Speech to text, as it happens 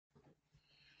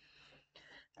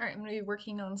All right, I'm going to be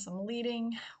working on some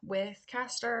leading with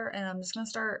Castor, and I'm just going to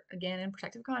start again in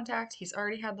protective contact. He's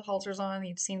already had the halters on,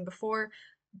 he'd seen before.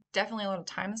 Definitely a lot of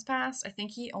time has passed. I think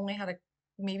he only had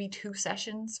maybe 2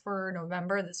 sessions for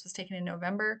November. This was taken in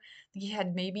November. I think he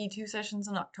had maybe 2 sessions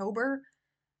in October,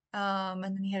 and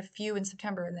then he had a few in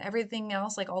September, and everything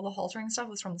else, like all the haltering stuff,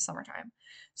 was from the summertime.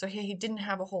 So he didn't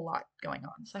have a whole lot going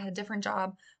on. So I had a different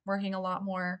job, working a lot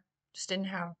more, just didn't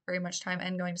have very much time,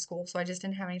 and going to school, so I just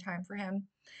didn't have any time for him,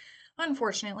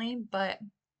 unfortunately. But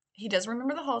he does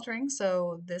remember the haltering,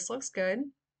 so this looks good.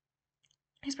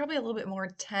 He's probably a little bit more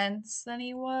tense than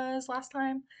he was last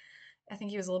time. I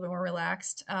think he was a little bit more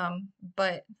relaxed,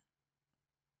 but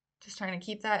just trying to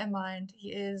keep that in mind.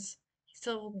 He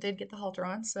still did get the halter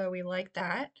on, so we like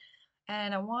that.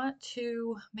 And I want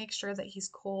to make sure that he's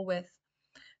cool with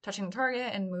touching the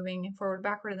target and moving forward,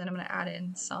 backward, and then I'm going to add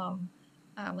in some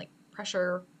like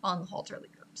pressure on the halter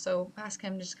leader. So ask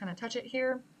him to just kind of touch it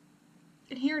here.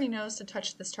 And he already knows to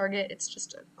touch this target. It's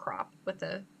just a crop with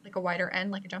a wider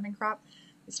end, like a jumping crop.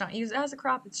 It's not used as a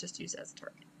crop, it's just used as a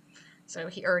target. So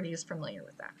he already is familiar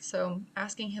with that. So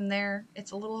asking him there,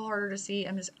 it's a little harder to see.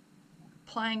 I'm just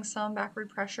applying some backward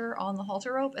pressure on the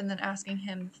halter rope and then asking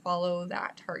him to follow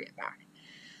that target back.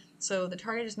 So the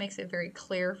target just makes it very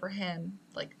clear for him,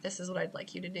 like, this is what I'd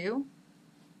like you to do.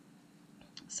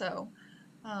 So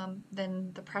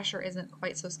then the pressure isn't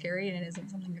quite so scary and it isn't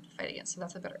something you have to fight against. So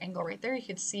that's a better angle right there. You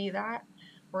could see that,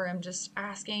 where I'm just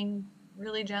asking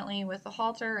really gently with the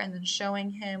halter and then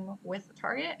showing him with the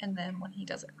target. And then when he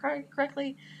does it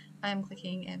correctly, I'm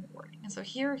clicking and rewarding. And so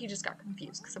here he just got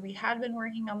confused because we had been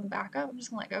working on the backup. I'm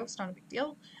just gonna let go, it's not a big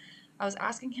deal. I was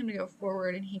asking him to go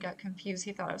forward and he got confused.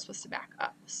 He thought I was supposed to back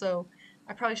up. So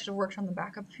I probably should have worked on the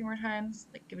backup a few more times,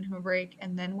 like given him a break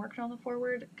and then worked on the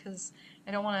forward, because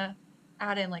I don't want to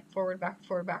add in like forward, back,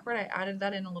 forward, backward. I added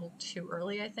that in a little too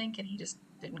early, I think, and he just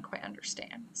didn't quite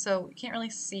understand. So you can't really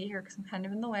see here because I'm kind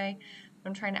of in the way, but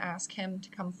I'm trying to ask him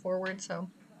to come forward. So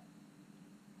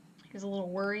he was a little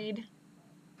worried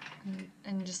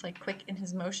and just like quick in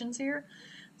his motions here.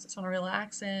 So I just want to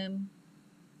relax him.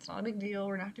 It's not a big deal.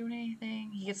 We're not doing anything.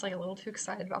 He gets like a little too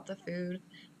excited about the food.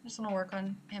 I just want to work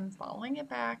on him following it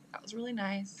back. That was really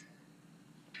nice.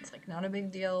 It's like not a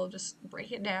big deal. Just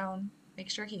break it down. Make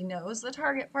sure he knows the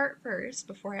target part first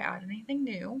before I add anything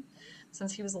new.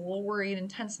 Since he was a little worried and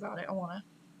tense about it, I want to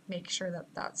make sure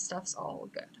that that stuff's all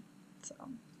good. So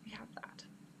we have that.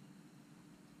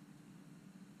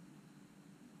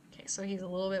 Okay, so he's a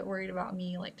little bit worried about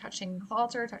me like touching the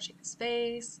halter, touching his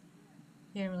face.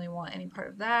 He didn't really want any part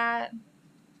of that.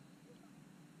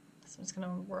 So I'm just going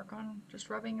to work on just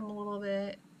rubbing him a little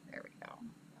bit. There we go.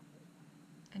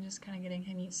 And just kind of getting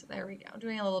him used to, there we go.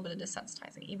 Doing a little bit of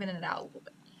desensitizing, evening it out a little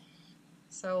bit.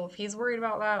 So if he's worried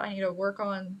about that, I need to work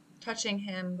on touching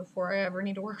him before I ever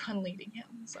need to work on leading him.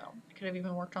 So I could have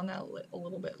even worked on that a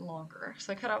little bit longer.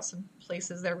 So I cut out some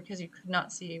places there because you could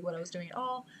not see what I was doing at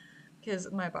all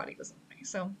because my body was in the way.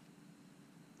 So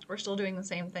we're still doing the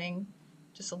same thing,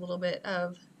 just a little bit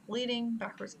of leading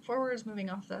backwards and forwards, moving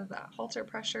off of that halter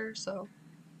pressure. So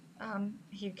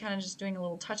he kind of just doing a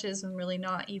little touches and really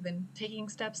not even taking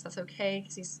steps. That's okay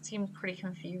because he seemed pretty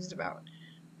confused about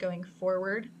going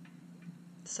forward.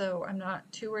 So I'm not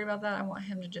too worried about that. I want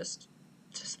him to just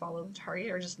follow the target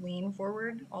or just lean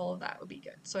forward. All of that would be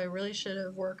good. So I really should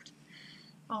have worked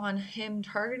on him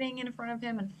targeting in front of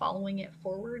him and following it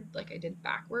forward like I did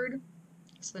backward.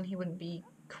 So then he wouldn't be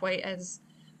quite as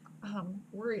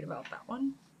worried about that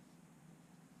one.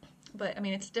 But I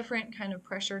mean, it's different kind of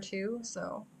pressure too.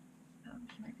 So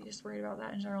he might be just worried about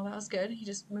that in general. That was good. He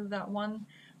just moved that one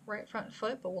right front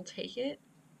foot, but we'll take it.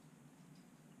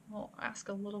 We'll ask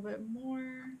a little bit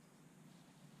more.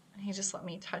 And he just let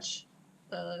me touch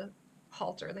the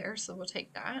halter there, so we'll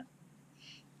take that.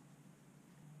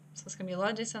 So it's going to be a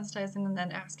lot of desensitizing and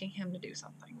then asking him to do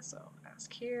something. So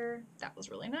ask here. That was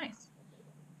really nice.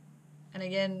 And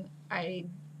again, I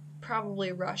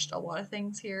probably rushed a lot of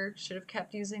things here. Should have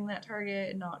kept using that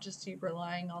target and not just keep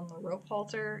relying on the rope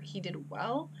halter. He did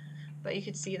well, but you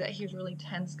could see that he was really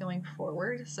tense going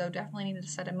forward. So definitely needed to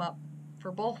set him up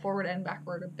for both forward and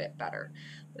backward a bit better.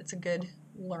 It's a good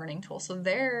learning tool. So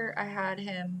there I had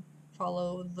him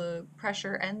follow the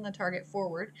pressure and the target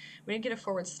forward. We didn't get a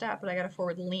forward step, but I got a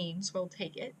forward lean, so we'll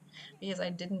take it because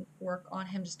I didn't work on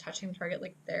him just touching the target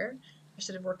like there. I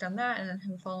should have worked on that and then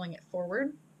him following it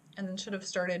forward, and then should have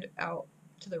started out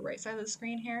to the right side of the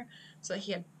screen here so that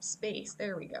he had space,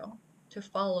 there we go, to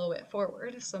follow it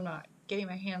forward. So I'm not getting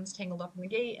my hands tangled up in the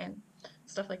gate and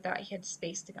stuff like that. He had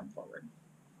space to come forward.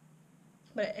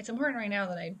 But it's important right now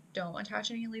that I don't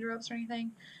attach any lead ropes or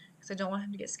anything because I don't want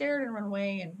him to get scared and run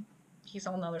away and he's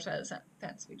on the other side of the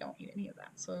fence. We don't need any of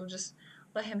that. So just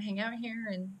let him hang out here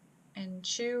and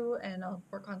chew, and I'll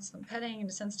work on some petting and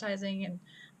desensitizing and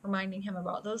reminding him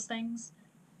about those things.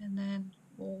 And then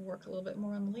we'll work a little bit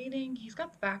more on the leading. He's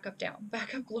got the backup down.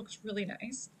 Backup looks really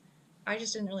nice. I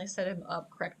just didn't really set him up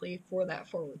correctly for that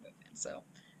forward movement. So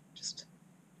just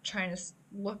trying to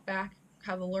look back,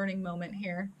 have a learning moment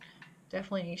here.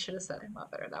 Definitely should have set him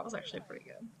up better. That was actually pretty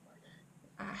good.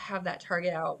 Have that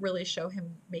target out, really show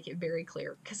him, make it very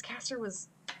clear. Because Castor was,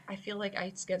 I feel like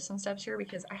I skipped some steps here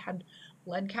because I had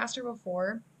led Castor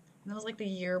before, and that was like the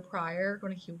year prior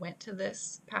when he went to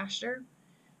this pasture.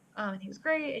 And he was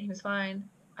great and he was fine.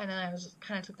 And then I was just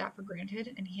kind of took that for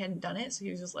granted, and he hadn't done it, so he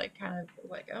was just like kind of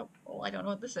like, oh, well, I don't know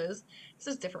what this is. This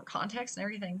is different context and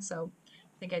everything. So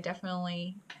I think I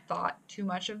definitely thought too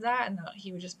much of that, and that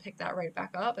he would just pick that right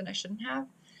back up, and I shouldn't have,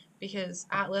 because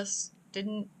Atlas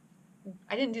didn't.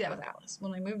 I didn't do that with Atlas.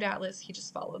 When I moved Atlas, he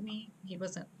just followed me. He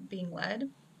wasn't being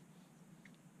led.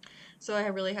 So I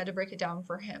really had to break it down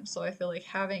for him. So I feel like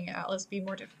having Atlas be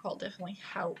more difficult definitely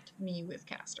helped me with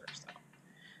Castor. So,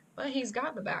 but he's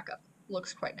got the backup.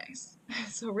 Looks quite nice.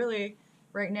 So really,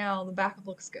 right now the backup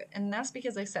looks good, and that's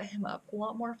because I set him up a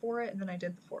lot more for it than I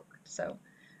did the forward. So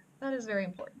that is very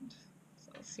important.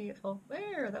 So let's see if he'll.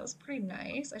 There, that was pretty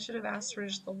nice. I should have asked for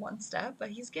just the one step, but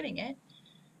he's getting it.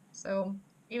 So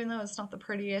even though it's not the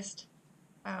prettiest,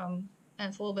 and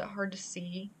it's a little bit hard to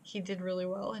see, he did really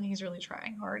well, and he's really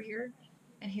trying hard here,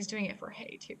 and he's doing it for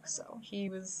hay too. So he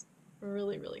was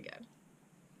really, really good.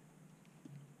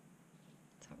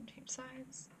 Let's have him change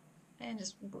sides and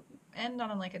just end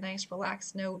on like a nice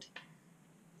relaxed note.